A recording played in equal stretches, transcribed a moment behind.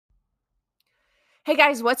Hey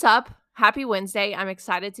guys, what's up? Happy Wednesday. I'm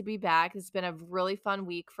excited to be back. It's been a really fun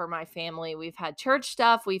week for my family. We've had church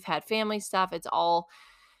stuff, we've had family stuff. It's all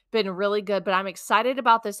been really good, but I'm excited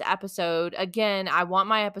about this episode. Again, I want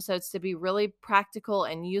my episodes to be really practical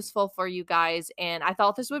and useful for you guys. And I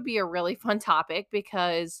thought this would be a really fun topic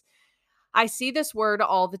because I see this word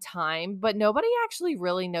all the time, but nobody actually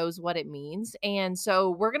really knows what it means. And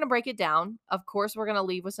so we're going to break it down. Of course, we're going to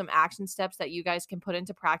leave with some action steps that you guys can put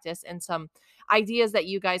into practice and some ideas that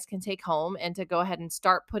you guys can take home and to go ahead and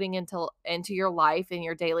start putting into your life and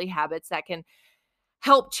your daily habits that can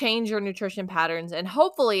help change your nutrition patterns and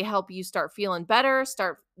hopefully help you start feeling better,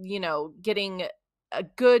 start, getting a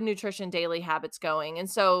good nutrition daily habits going. And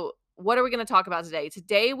so what are we going to talk about today?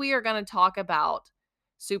 Today we are going to talk about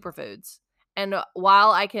superfoods. And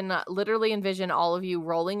while I can literally envision all of you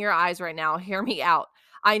rolling your eyes right now, hear me out.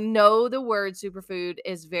 I know the word superfood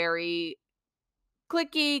is very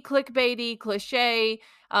clicky, clickbaity, cliche,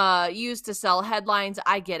 used to sell headlines.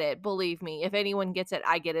 I get it. Believe me. If anyone gets it,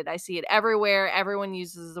 I get it. I see it everywhere. Everyone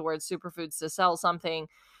uses the word superfoods to sell something,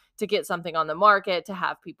 to get something on the market, to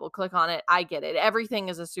have people click on it. I get it. Everything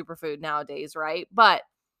is a superfood nowadays, right? But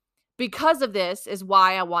because of this is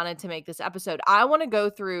why I wanted to make this episode. I want to go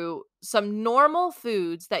through some normal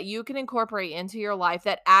foods that you can incorporate into your life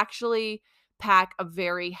that actually pack a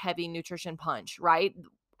very heavy nutrition punch, right?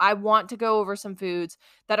 I want to go over some foods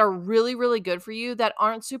that are really, really good for you, that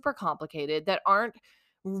aren't super complicated, that aren't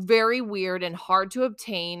very weird and hard to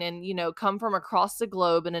obtain and, come from across the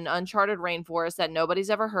globe in an uncharted rainforest that nobody's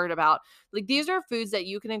ever heard about. Like, these are foods that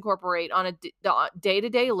you can incorporate on a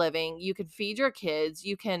day-to-day living. You can feed your kids.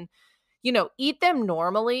 You can eat them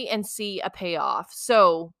normally and see a payoff.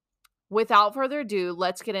 So, without further ado,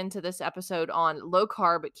 let's get into this episode on low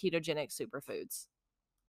carb ketogenic superfoods.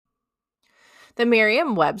 The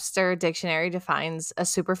Merriam-Webster dictionary defines a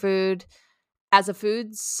superfood as a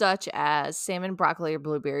food such as salmon, broccoli, or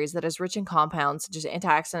blueberries that is rich in compounds such as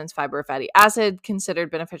antioxidants, fiber, fatty acid,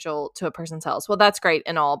 considered beneficial to a person's health. Well, that's great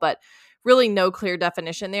and all, but really no clear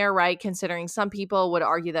definition there, right? Considering some people would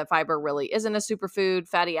argue that fiber really isn't a superfood,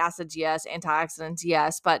 fatty acids, yes, antioxidants,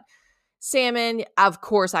 yes, but salmon, of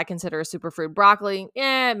course, I consider a superfood. Broccoli,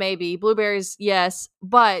 maybe. Blueberries, yes,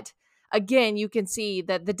 but again, you can see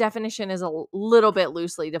that the definition is a little bit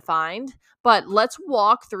loosely defined, but let's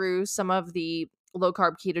walk through some of the low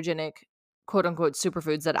carb ketogenic quote unquote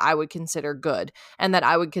superfoods that I would consider good and that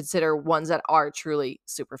I would consider ones that are truly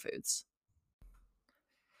superfoods.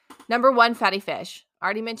 Number one, fatty fish. I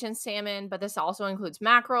already mentioned salmon, but this also includes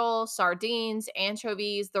mackerel, sardines,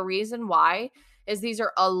 anchovies. The reason why is these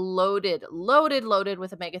are loaded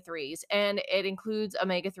with omega-3s, and it includes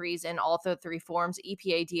omega-3s in all the three forms,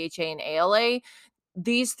 EPA, DHA, and ALA.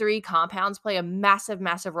 These three compounds play a massive,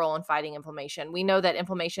 massive role in fighting inflammation. We know that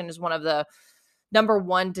inflammation is one of the number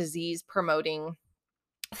one disease promoting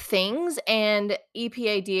things, and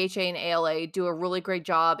EPA, DHA, and ALA do a really great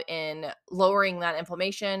job in lowering that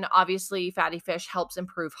inflammation. Obviously, fatty fish helps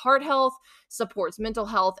improve heart health, supports mental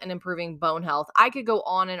health, and improving bone health. I could go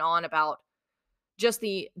on and on about just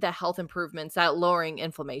the health improvements that lowering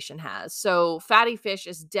inflammation has. So fatty fish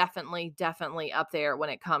is definitely up there when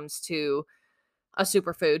it comes to a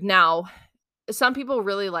superfood. Now, some people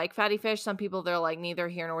really like fatty fish. Some people, they're like neither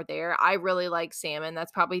here nor there. I really like salmon.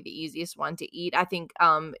 That's probably the easiest one to eat. I think,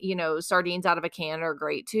 sardines out of a can are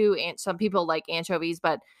great too. And some people like anchovies,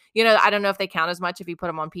 but I don't know if they count as much if you put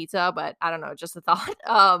them on pizza, but I don't know, just a thought.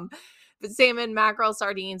 But salmon, mackerel,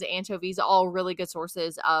 sardines, anchovies, all really good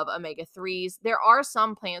sources of omega-3s. There are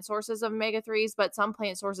some plant sources of omega-3s, but some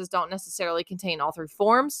plant sources don't necessarily contain all three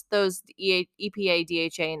forms, those EPA,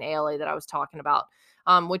 DHA, and ALA that I was talking about.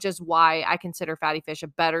 Which is why I consider fatty fish a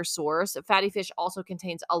better source. Fatty fish also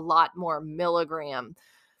contains a lot more milligram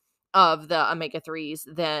of the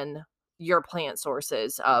omega-3s than your plant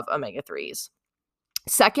sources of omega-3s.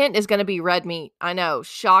 Second is going to be red meat. I know,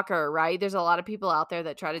 shocker, right? There's a lot of people out there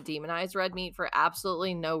that try to demonize red meat for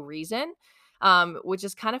absolutely no reason, which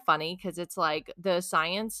is kind of funny because it's like the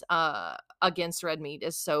science against red meat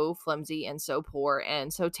is so flimsy and so poor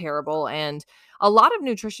and so terrible. And a lot of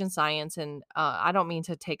nutrition science, and I don't mean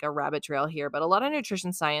to take a rabbit trail here, but a lot of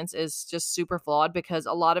nutrition science is just super flawed because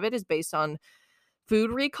a lot of it is based on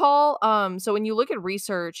food recall. So when you look at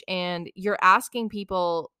research and you're asking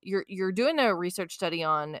people, you're doing a research study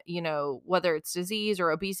on, whether it's disease or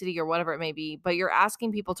obesity or whatever it may be, but you're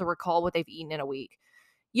asking people to recall what they've eaten in a week.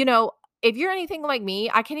 You know, if you're anything like me,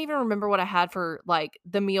 I can't even remember what I had for like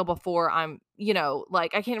the meal before I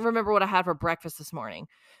can't remember what I had for breakfast this morning.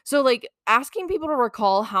 So like asking people to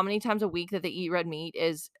recall how many times a week that they eat red meat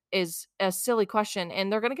is a silly question,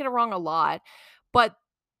 and they're going to get it wrong a lot. But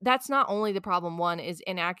that's not only the problem. One is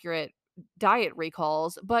inaccurate diet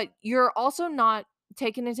recalls, but you're also not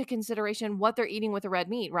taking into consideration what they're eating with the red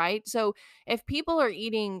meat, right? So if people are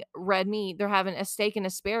eating red meat, they're having a steak and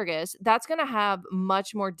asparagus, that's going to have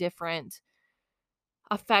much more different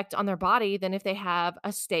effect on their body than if they have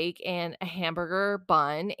a steak and a hamburger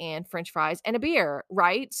bun and french fries and a beer,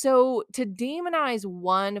 right? So to demonize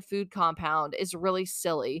one food compound is really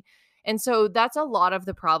silly. And so that's a lot of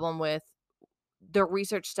the problem with the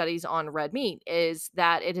research studies on red meat, is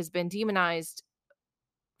that it has been demonized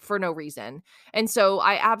for no reason. And so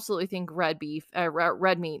I absolutely think red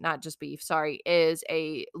meat, not just beef, sorry, is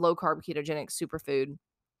a low carb ketogenic superfood.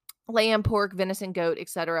 Lamb, pork, venison, goat,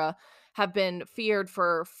 etc., have been feared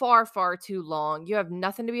for far, far too long. You have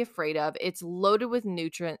nothing to be afraid of. It's loaded with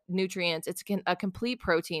nutrients. It's a complete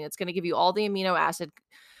protein. It's going to give you all the amino acid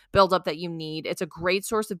buildup that you need. It's a great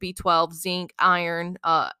source of B12, zinc, iron,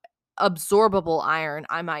 absorbable iron,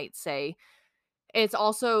 I might say.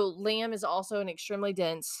 Lamb is also an extremely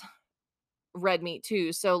dense red meat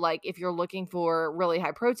too. So like if you're looking for really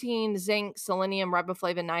high protein, zinc, selenium,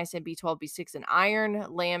 riboflavin, niacin, B12, B6, and iron,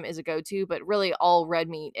 lamb is a go-to, but really all red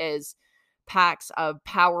meat is packs a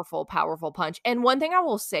powerful, powerful punch. And one thing I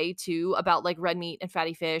will say too about like red meat and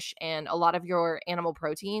fatty fish and a lot of your animal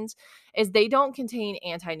proteins is they don't contain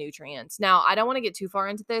anti-nutrients. Now, I don't want to get too far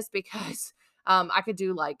into this because I could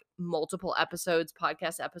do like multiple episodes,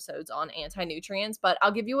 podcast episodes on anti-nutrients, but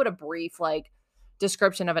I'll give you what a brief like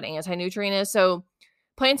description of an anti-nutrient is. So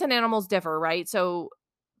plants and animals differ, right? So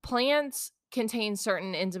plants contain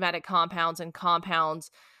certain enzymatic compounds and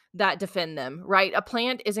compounds that defend them, right? A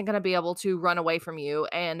plant isn't going to be able to run away from you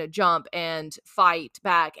and jump and fight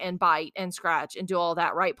back and bite and scratch and do all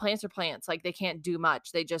that, right? Plants are plants. Like they can't do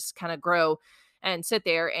much. They just kind of grow and sit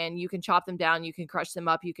there, and you can chop them down, you can crush them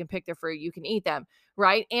up, you can pick their fruit, you can eat them,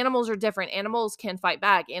 right? Animals are different. Animals can fight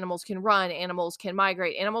back, animals can run, animals can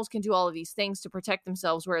migrate, animals can do all of these things to protect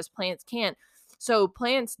themselves, whereas plants can't. So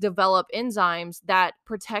plants develop enzymes that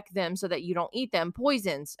protect them so that you don't eat them.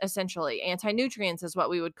 Poisons, essentially. Anti-nutrients is what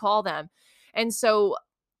we would call them. And so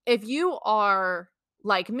if you are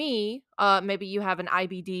like me, maybe you have an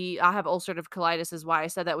IBD. I have ulcerative colitis is why I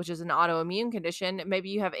said that, which is an autoimmune condition. Maybe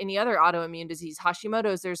you have any other autoimmune disease,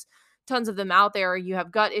 Hashimoto's, there's tons of them out there. You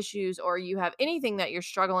have gut issues, or you have anything that you're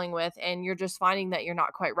struggling with and you're just finding that you're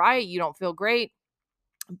not quite right. You don't feel great.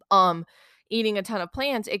 Um, Eating a ton of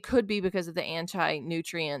plants, it could be because of the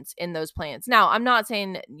anti-nutrients in those plants. Now, I'm not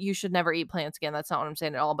saying you should never eat plants again. That's not what I'm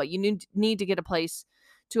saying at all, but you need to get a place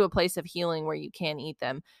of healing where you can eat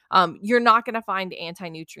them. You're not going to find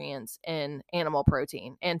anti-nutrients in animal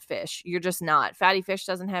protein and fish. You're just not. Fatty fish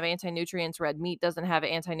doesn't have anti-nutrients. Red meat doesn't have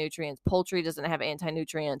anti-nutrients. Poultry doesn't have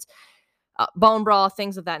anti-nutrients. Bone broth,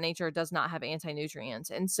 things of that nature, does not have anti-nutrients.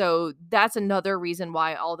 And so that's another reason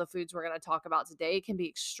why all the foods we're going to talk about today can be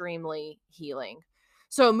extremely healing.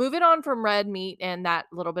 So moving on from red meat and that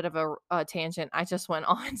little bit of a tangent I just went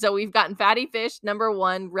on. So we've gotten fatty fish, number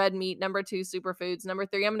 1, red meat, number 2, superfoods, number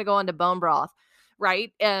 3, I'm going to go on to bone broth,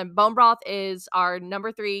 right? And bone broth is our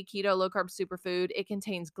number 3 keto low carb superfood. It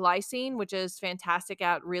contains glycine, which is fantastic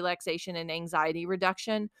at relaxation and anxiety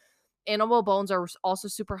reduction. Animal bones are also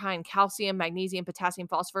super high in calcium, magnesium, potassium,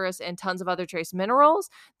 phosphorus, and tons of other trace minerals.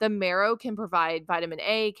 The marrow can provide vitamin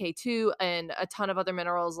A, K2, and a ton of other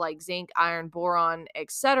minerals like zinc, iron, boron,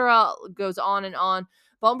 etc. Goes on and on.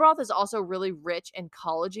 Bone broth is also really rich in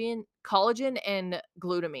collagen and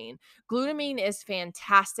glutamine. Glutamine is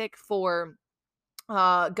fantastic for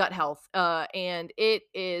gut health, and it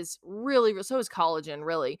is really, so is collagen,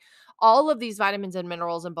 really. All of these vitamins and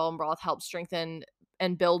minerals in bone broth help strengthen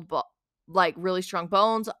and build like really strong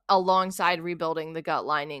bones alongside rebuilding the gut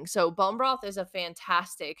lining. So bone broth is a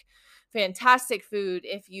fantastic food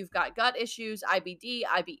if you've got gut issues, IBD,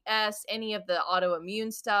 IBS, any of the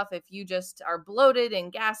autoimmune stuff. If you just are bloated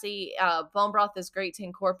and gassy, bone broth is great to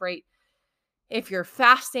incorporate. If you're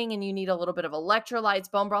fasting and you need a little bit of electrolytes,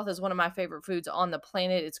 bone broth is one of my favorite foods on the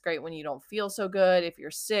planet. It's great when you don't feel so good. If you're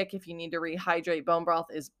sick, if you need to rehydrate, bone broth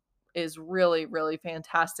is really, really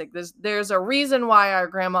fantastic. There's a reason why our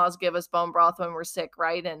grandmas give us bone broth when we're sick,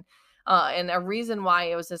 right? And a reason why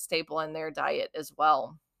it was a staple in their diet as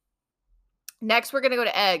well. Next, we're going to go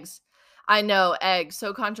to eggs. I know, eggs,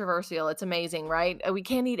 so controversial. It's amazing, right? We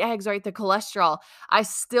can't eat eggs, right? The cholesterol. I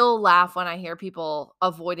still laugh when I hear people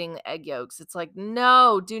avoiding egg yolks. It's like,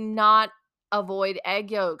 no, do not avoid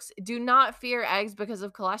egg yolks. Do not fear eggs because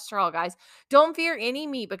of cholesterol, guys. Don't fear any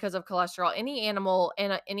meat because of cholesterol, any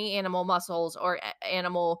animal muscles or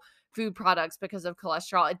animal food products because of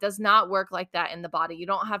cholesterol. It does not work like that in the body. You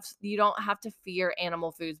don't have to fear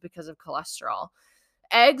animal foods because of cholesterol.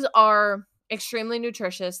 Eggs are extremely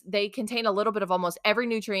nutritious. They contain a little bit of almost every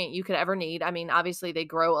nutrient you could ever need. I mean, obviously they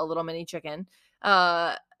grow a little mini chicken,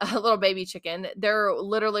 a little baby chicken. They're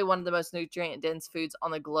literally one of the most nutrient dense foods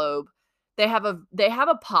on the globe. They have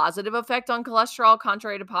a positive effect on cholesterol,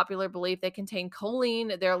 contrary to popular belief. They contain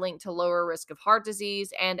choline. They're linked to lower risk of heart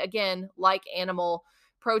disease. And again, like animal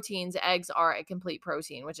proteins, eggs are a complete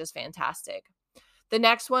protein, which is fantastic. The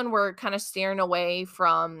next one, we're kind of steering away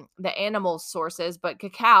from the animal sources, but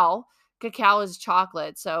cacao is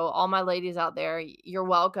chocolate. So all my ladies out there, you're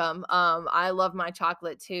welcome. I love my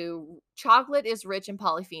chocolate too. Chocolate is rich in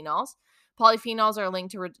polyphenols. Polyphenols are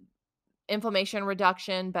linked to inflammation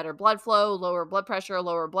reduction, better blood flow, lower blood pressure,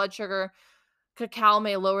 lower blood sugar. Cacao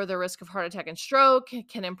may lower the risk of heart attack and stroke,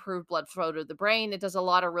 can improve blood flow to the brain. It does a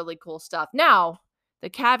lot of really cool stuff. Now, the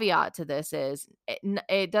caveat to this is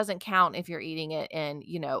it doesn't count if you're eating it in,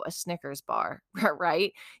 a Snickers bar,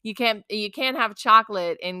 right? You can't have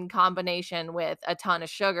chocolate in combination with a ton of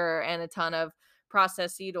sugar and a ton of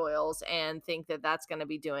processed seed oils and think that that's going to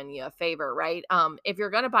be doing you a favor, right? If you're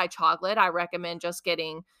going to buy chocolate, I recommend just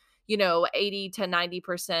getting 80 to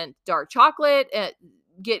 90% dark chocolate.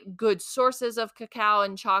 Get good sources of cacao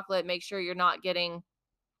and chocolate. Make sure you're not getting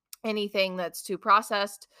anything that's too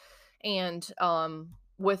processed and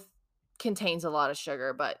with contains a lot of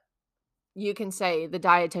sugar. But you can say the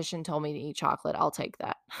dietitian told me to eat chocolate. I'll take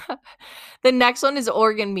that. The next one is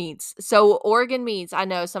organ meats. So organ meats, I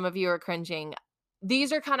know some of you are cringing.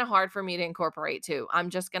 These are kind of hard for me to incorporate too.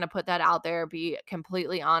 I'm just going to put that out there, be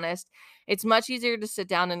completely honest. It's much easier to sit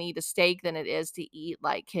down and eat a steak than it is to eat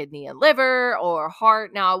like kidney and liver or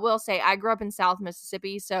heart. Now, I will say I grew up in South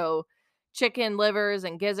Mississippi, so chicken livers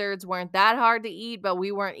and gizzards weren't that hard to eat, but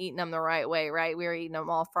we weren't eating them the right way, right? We were eating them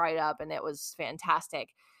all fried up and it was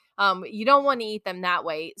fantastic. You don't want to eat them that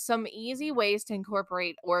way. Some easy ways to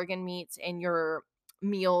incorporate organ meats in your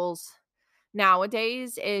meals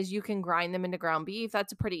nowadays is you can grind them into ground beef.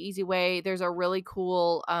 That's a pretty easy way. There's a really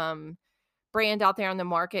cool brand out there on the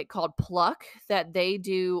market called Pluck that they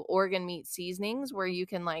do organ meat seasonings where you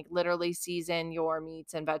can like literally season your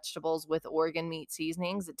meats and vegetables with organ meat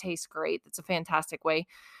seasonings. It tastes great. It's a fantastic way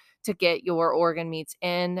to get your organ meats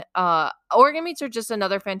in. Organ meats are just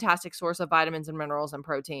another fantastic source of vitamins and minerals and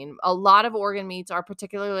protein. A lot of organ meats are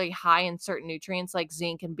particularly high in certain nutrients like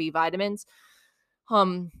zinc and B vitamins,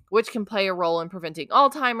 which can play a role in preventing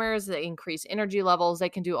Alzheimer's. They increase energy levels. They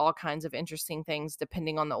can do all kinds of interesting things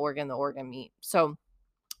depending on the organ meat. So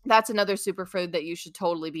that's another superfood that you should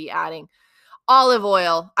totally be adding. Olive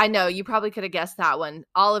oil. I know you probably could have guessed that one.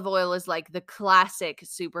 Olive oil is like the classic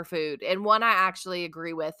superfood and one I actually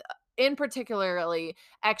agree with. In particularly,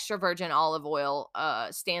 extra virgin olive oil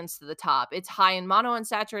stands to the top. It's high in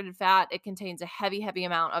monounsaturated fat. It contains a heavy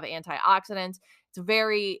amount of antioxidants. It's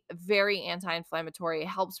very, very anti-inflammatory. It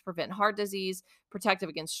helps prevent heart disease, protective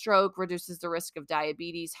against stroke, reduces the risk of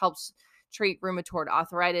diabetes, helps treat rheumatoid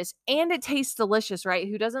arthritis, and it tastes delicious, right?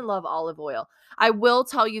 Who doesn't love olive oil? I will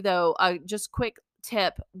tell you though, just quick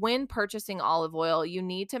tip, when purchasing olive oil, you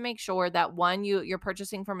need to make sure that one, you're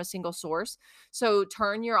purchasing from a single source. So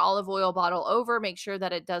turn your olive oil bottle over, make sure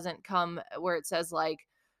that it doesn't come where it says like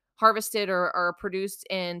harvested or produced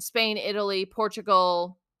in Spain, Italy,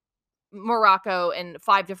 Portugal, Morocco, and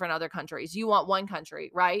 5 different other countries. You want one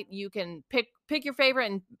country, right? You can pick your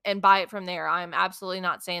favorite and buy it from there. I'm absolutely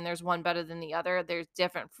not saying there's one better than the other. There's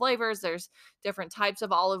different flavors, there's different types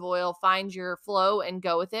of olive oil. Find your flow and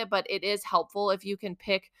go with it, but it is helpful if you can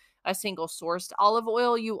pick a single sourced olive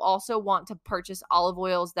oil. You also want to purchase olive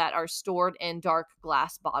oils that are stored in dark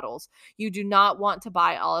glass bottles. You do not want to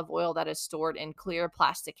buy olive oil that is stored in clear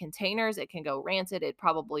plastic containers. It can go rancid. It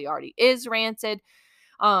probably already is rancid.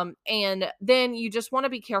 And then you just want to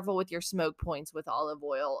be careful with your smoke points with olive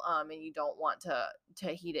oil. And you don't want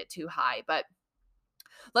to heat it too high, but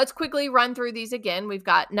let's quickly run through these again. We've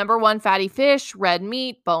got number 1, fatty fish, red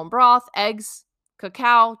meat, bone broth, eggs,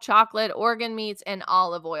 cacao, chocolate, organ meats, and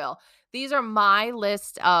olive oil. These are my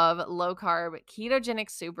list of low carb ketogenic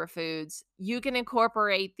superfoods. You can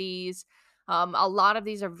incorporate these. A lot of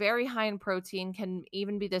these are very high in protein, can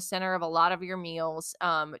even be the center of a lot of your meals.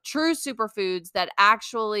 True superfoods that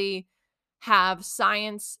actually have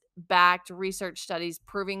science-backed research studies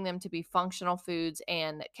proving them to be functional foods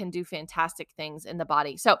and can do fantastic things in the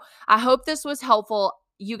body. So I hope this was helpful.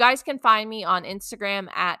 You guys can find me on Instagram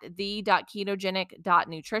at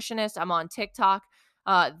the.ketogenic.nutritionist. I'm on TikTok,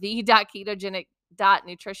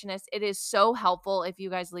 the.ketogenic.nutritionist. It is so helpful if you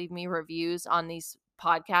guys leave me reviews on these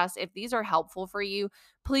podcasts. If these are helpful for you,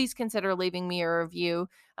 please consider leaving me a review.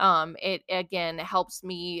 It again helps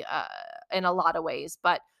me in a lot of ways.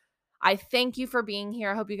 But I thank you for being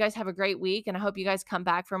here. I hope you guys have a great week, and I hope you guys come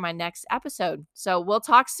back for my next episode. So we'll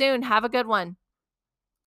talk soon. Have a good one.